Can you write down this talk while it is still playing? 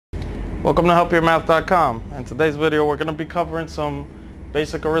Welcome to helpyourmath.com. In today's video we're going to be covering some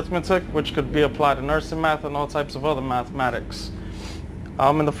basic arithmetic which could be applied to nursing math and all types of other mathematics.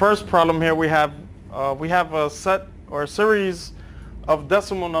 In the first problem here we have a set or a series of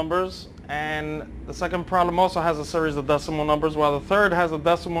decimal numbers, and the second problem also has a series of decimal numbers, while the third has a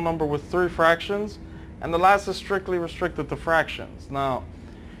decimal number with 3 fractions, and the last is strictly restricted to fractions. Now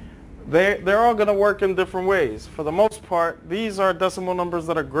they're all going to work in different ways. For the most part, these are decimal numbers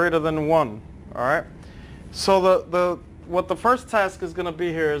that are greater than 1. Alright? So what the first task is going to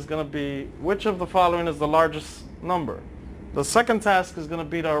be here is going to be which of the following is the largest number. The second task is going to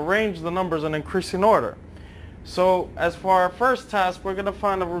be to arrange the numbers in increasing order. So as for our first task, we're going to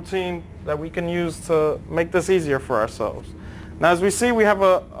find a routine that we can use to make this easier for ourselves. Now as we see, we have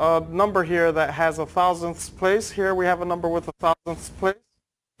a number here that has a thousandths place. Here we have a number with a thousandths place.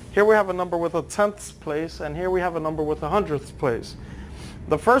 Here we have a number with a tenths place, and here we have a number with a hundredths place.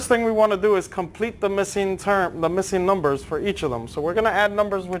 The first thing we want to do is complete the missing numbers for each of them. So we're going to add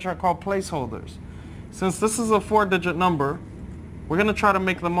numbers which are called placeholders. Since this is a 4-digit number, we're going to try to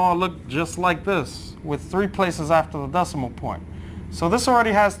make them all look just like this, with 3 places after the decimal point. So this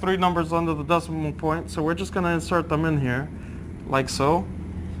already has 3 numbers under the decimal point, so we're just going to insert them in here, like so,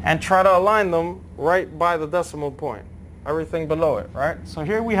 and try to align them right by the decimal point. Everything below it, right? So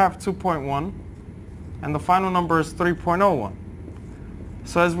here we have 2.1, and the final number is 3.01.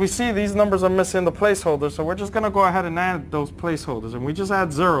 So as we see, these numbers are missing the placeholder, so we're just going to go ahead and add those placeholders, and we just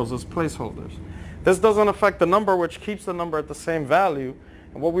add zeros as placeholders. This doesn't affect the number, which keeps the number at the same value.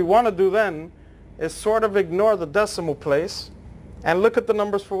 And what we want to do then is sort of ignore the decimal place and look at the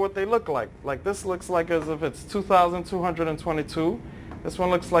numbers for what they look like. Like this looks like as if it's 2,222. This one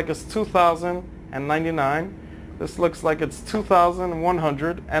looks like it's 2,099. This looks like it's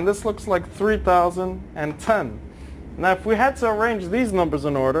 2,100, and this looks like 3,010. Now if we had to arrange these numbers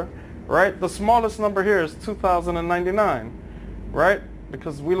in order, right, the smallest number here is 2,099, right?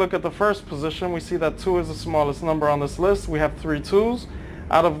 Because we look at the first position, we see that 2 is the smallest number on this list. We have 3 2s.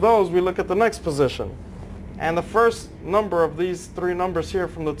 Out of those, we look at the next position. And the first number of these 3 numbers here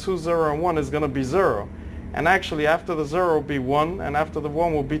from the 2, 0, and 1 is going to be 0. And actually after the 0 will be 1, and after the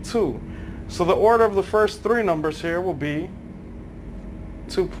 1 will be 2. So the order of the first 3 numbers here will be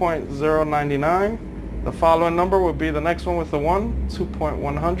 2.099. The following number will be the next one with the 1,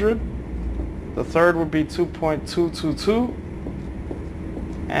 2.100. The third would be 2.222.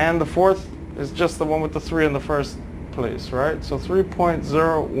 And the fourth is just the one with the 3 in the first place, right? So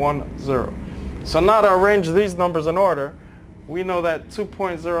 3.010. So now to arrange these numbers in order, we know that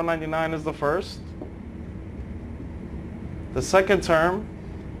 2.099 is the first. The second term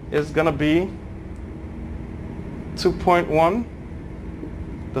is going to be 2.1.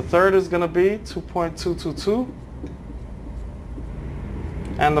 The third is going to be 2.222.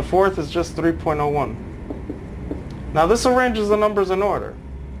 And the fourth is just 3.01. Now this arranges the numbers in order.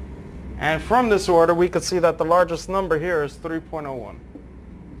 And from this order, we could see that the largest number here is 3.01.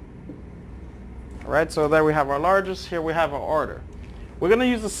 Alright, so there we have our largest. Here we have our order. We're going to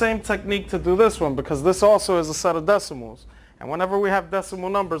use the same technique to do this one, because this also is a set of decimals. And whenever we have decimal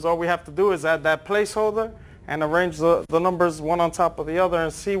numbers, all we have to do is add that placeholder and arrange the numbers one on top of the other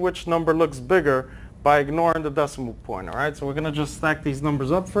and see which number looks bigger by ignoring the decimal point. Alright, so we're going to just stack these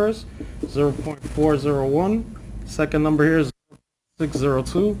numbers up first. 0.401. Second number here is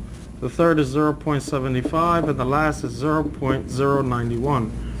 0.602. The third is 0.75, and the last is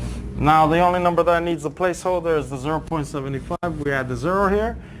 0.091. Now the only number that needs a placeholder is the 0.75. We add the 0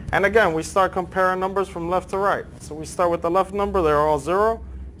 here. And again, we start comparing numbers from left to right. So we start with the left number. They're all 0.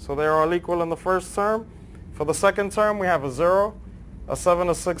 So they're all equal in the first term. For the second term, we have a 0, a 7,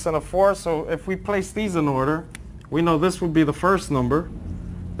 a 6, and a 4. So if we place these in order, we know this would be the first number.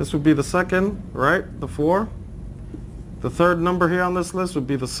 This would be the second, right? The 4. The third number here on this list would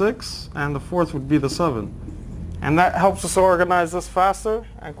be the 6, and the fourth would be the 7. And that helps us organize this faster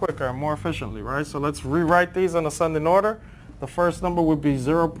and quicker and more efficiently, right? So let's rewrite these in ascending order. The first number would be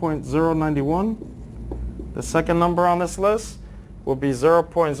 0.091. The second number on this list will be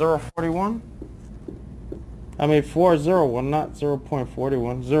 0.041. I mean 401, not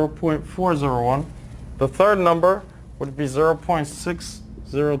 0.41, 0.401. The third number would be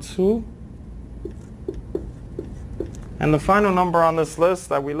 0.602. And the final number on this list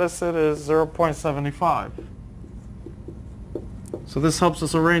that we listed is 0.75. So this helps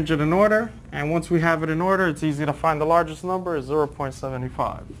us arrange it in order, and once we have it in order, it's easy to find the largest number is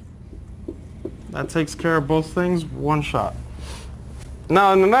 0.75. That takes care of both things, one shot.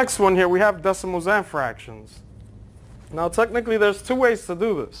 Now in the next one here, we have decimals and fractions. Now technically there's 2 ways to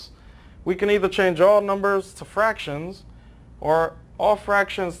do this. We can either change all numbers to fractions or all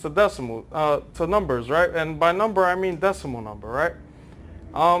fractions to decimal, to numbers, right? And by number, I mean decimal number, right?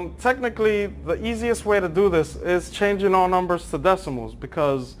 Technically, the easiest way to do this is changing all numbers to decimals,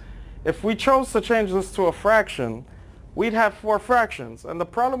 because if we chose to change this to a fraction, we'd have 4 fractions. And the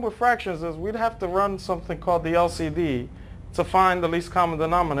problem with fractions is we'd have to run something called the LCD to find the least common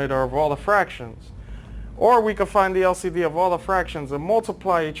denominator of all the fractions. Or we could find the LCD of all the fractions and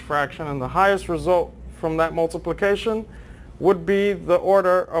multiply each fraction, and the highest result from that multiplication would be the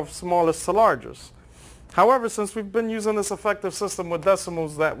order of smallest to largest. However, since we've been using this effective system with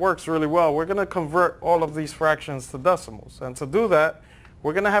decimals that works really well, we're going to convert all of these fractions to decimals. And to do that,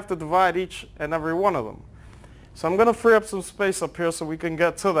 we're going to have to divide each and every one of them. So I'm going to free up some space up here so we can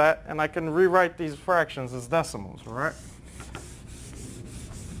get to that, and I can rewrite these fractions as decimals, all right?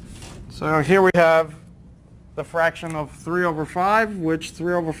 So here we have the fraction of 3 over 5, which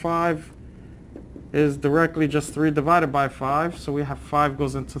 3 over 5 is directly just 3 divided by 5. So we have 5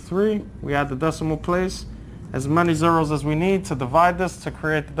 goes into 3. We add the decimal place, as many zeros as we need to divide this to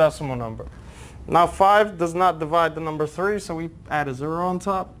create the decimal number. Now 5 does not divide the number 3, so we add a 0 on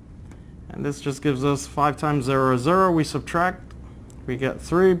top. And this just gives us 5 times 0 is 0. We subtract. We get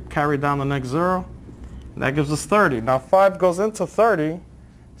 3, carry down the next 0. And that gives us 30. Now 5 goes into 30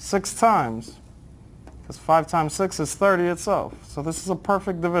 6 times, because 5 times 6 is 30 itself. So this is a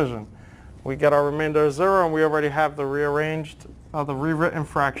perfect division. We get our remainder as 0, and we already have the rearranged, the rewritten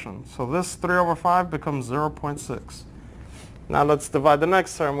fraction. So this 3 over 5 becomes 0.6. Now let's divide the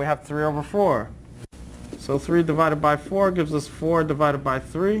next term. We have 3 over 4. So 3 divided by 4 gives us 4 divided by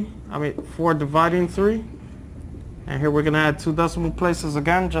 3. 4 dividing 3. And here we're going to add 2 decimal places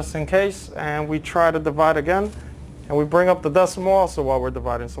again, just in case. And we try to divide again. And we bring up the decimal also while we're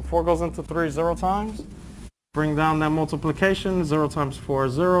dividing. So 4 goes into 3 0 times. Bring down that multiplication. 0 times 4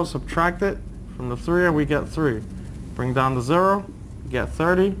 is 0. Subtract it from the 3 and we get 3. Bring down the 0. Get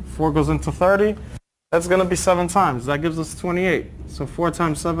 30. 4 goes into 30. That's going to be 7 times. That gives us 28. So 4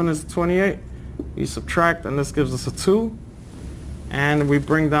 times 7 is 28. We subtract, and this gives us a 2. And we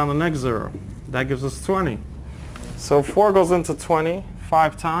bring down the next 0. That gives us 20. So 4 goes into 20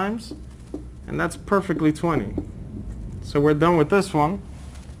 5 times. And that's perfectly 20. So we're done with this one,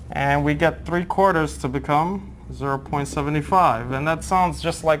 and we get 3/4 to become 0.75, and that sounds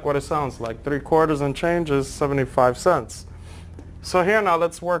just like what it sounds like. 3/4 and change is 75 cents. So here now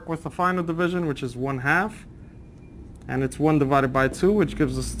let's work with the final division, which is 1/2, and it's 1 divided by 2, which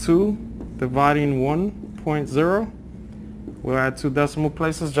gives us 2 dividing 1.0. We'll add 2 decimal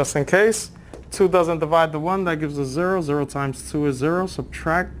places just in case. 2 doesn't divide the 1, that gives us 0. 0 times 2 is 0.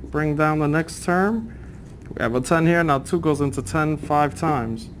 Subtract, bring down the next term. We have a 10 here. Now 2 goes into 10 5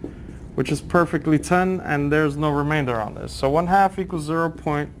 times, which is perfectly 10, and there's no remainder on this. So 1/2 equals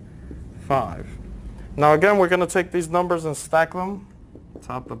 0.5. Now again, we're going to take these numbers and stack them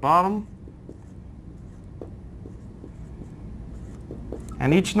top to bottom.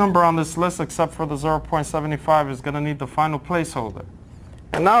 And each number on this list, except for the 0.75, is going to need the final placeholder.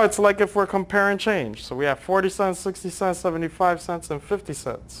 And now it's like if we're comparing change. So we have 40 cents, 60 cents, 75 cents, and 50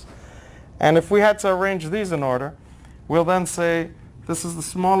 cents. And if we had to arrange these in order, we'll then say this is the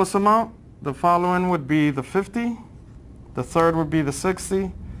smallest amount, the following would be the 50, the third would be the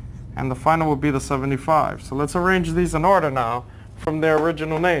 60, and the final would be the 75. So let's arrange these in order now from their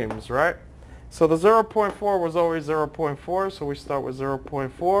original names, right? So the 0.4 was always 0.4, so we start with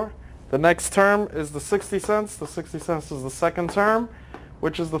 0.4. The next term is the 60 cents. The 60 cents is the second term,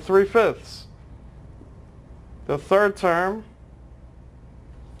 which is the 3/5. The third term,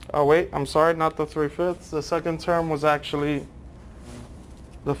 oh wait, I'm sorry, not the 3/5. The second term was actually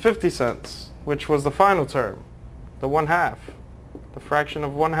the 50 cents, which was the final term, the 1/2, the fraction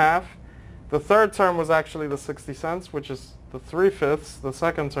of 1/2. The third term was actually the 60 cents, which is the 3/5, the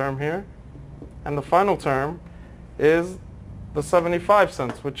second term here. And the final term is the 75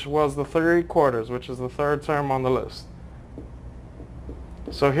 cents, which was the 3/4, which is the third term on the list.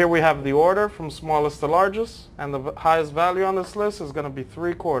 So here we have the order from smallest to largest, and the highest value on this list is going to be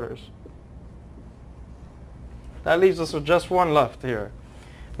 3/4. That leaves us with just one left here.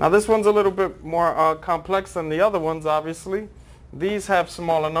 Now this one's a little bit more complex than the other ones, obviously. These have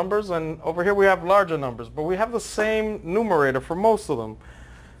smaller numbers, and over here we have larger numbers, but we have the same numerator for most of them.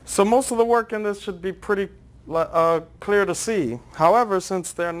 So most of the work in this should be pretty clear to see. However,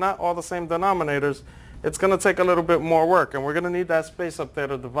 since they're not all the same denominators, it's going to take a little bit more work, and we're going to need that space up there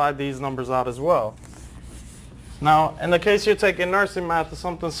to divide these numbers out as well. Now, in the case you're taking nursing math or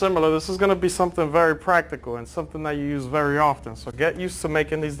something similar, this is going to be something very practical and something that you use very often. So get used to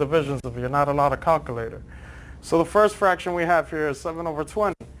making these divisions if you're not allowed a calculator. So the first fraction we have here is 7 over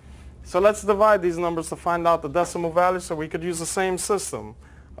 20. So let's divide these numbers to find out the decimal value, so we could use the same system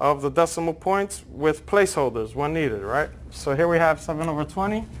of the decimal points with placeholders when needed, right? So here we have 7 over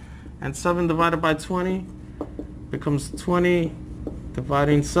 20, and 7 divided by 20 becomes 20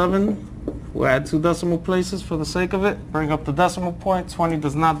 dividing 7. We'll add 2 decimal places for the sake of it. Bring up the decimal point. 20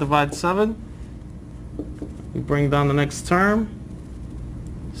 does not divide 7. We bring down the next term.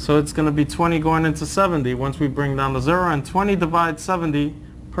 So it's going to be 20 going into 70 once we bring down the 0. And 20 divides 70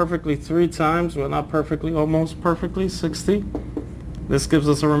 perfectly 3 times. Well, not perfectly, almost perfectly, 60. This gives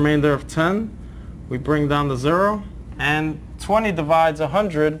us a remainder of 10. We bring down the 0. And 20 divides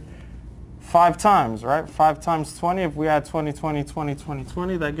 100 5 times, right? 5 times 20, if we add 20, 20, 20, 20,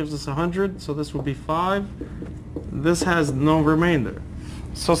 20, that gives us 100. So this would be 5. This has no remainder.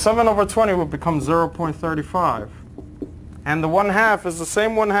 So 7 over 20 will become 0.35. And the 1/2 is the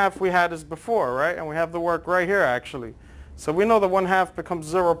same 1/2 we had as before, right? And we have the work right here, actually. So we know the 1/2 becomes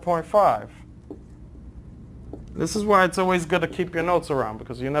 0.5. This is why it's always good to keep your notes around,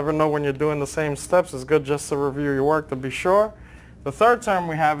 because you never know when you're doing the same steps. It's good just to review your work to be sure. The third term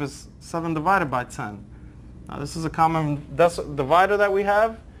we have is 7 divided by 10. Now this is a common divider that we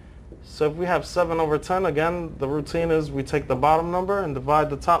have. So if we have 7 over 10, again, the routine is we take the bottom number and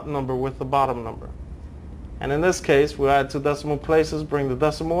divide the top number with the bottom number. And in this case, we'll add 2 decimal places, bring the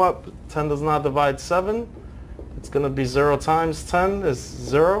decimal up. 10 does not divide 7. It's going to be 0 times 10 is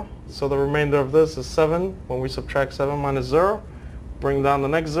 0. So the remainder of this is 7. When we subtract 7 minus 0, bring down the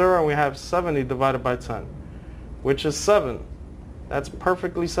next 0, and we have 70 divided by 10, which is 7. That's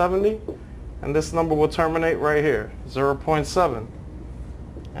perfectly 70. And this number will terminate right here, 0.7.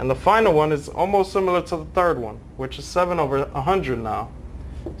 And the final one is almost similar to the third one, which is 7 over 100 now.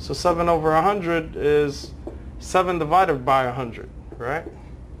 So 7 over 100 is 7 divided by 100, right?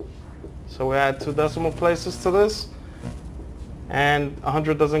 So we add 2 decimal places to this. And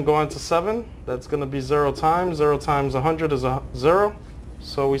 100 doesn't go into 7. That's going to be 0 times. 0 times 100 is 0.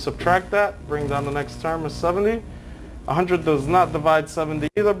 So we subtract that, bring down the next term is 70. 100 does not divide 70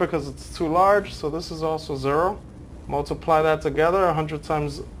 either because it's too large. So this is also 0. Multiply that together. 100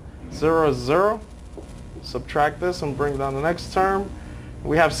 times 0 is 0. Subtract this and bring down the next term.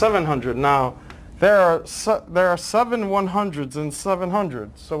 We have 700. Now, there are 7 100s in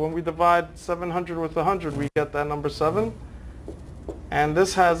 700. So when we divide 700 with 100, we get that number 7. And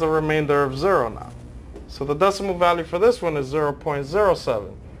this has a remainder of 0 now. So the decimal value for this one is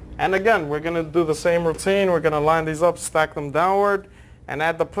 0.07. And again, we're going to do the same routine. We're going to line these up, stack them downward, and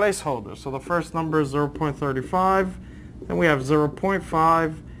add the placeholders. So the first number is 0.35. Then we have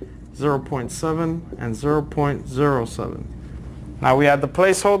 0.5, 0.7, and 0.07. Now we add the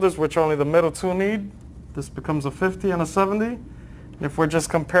placeholders, which only the middle 2 need. This becomes a 50 and a 70. And if we're just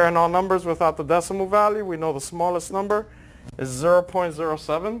comparing all numbers without the decimal value, we know the smallest number is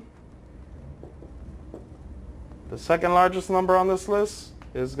 0.07. The second largest number on this list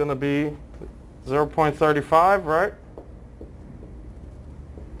is going to be 0.35, right?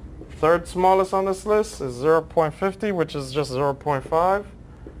 Third smallest on this list is 0.50, which is just 0.5.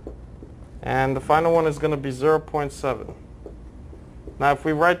 And the final one is going to be 0.7. Now if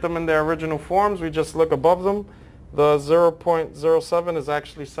we write them in their original forms, we just look above them. The 0.07 is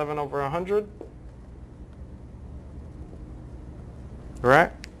actually 7 over 100.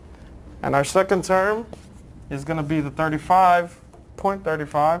 Right? And our second term is going to be the 0.35.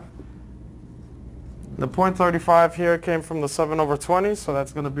 The 0.35 here came from the 7 over 20, so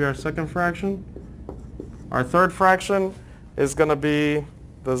that's going to be our second fraction. Our third fraction is going to be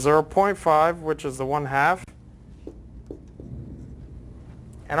the 0.5, which is the 1/2.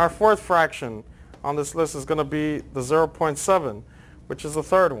 And our fourth fraction on this list is going to be the 0.7, which is the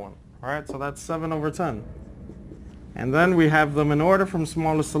third one. All right, so that's 7 over 10. And then we have them in order from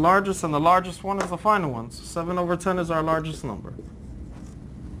smallest to largest, and the largest one is the final one. So 7 over 10 is our largest number.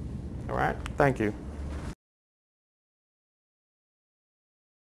 All right, thank you.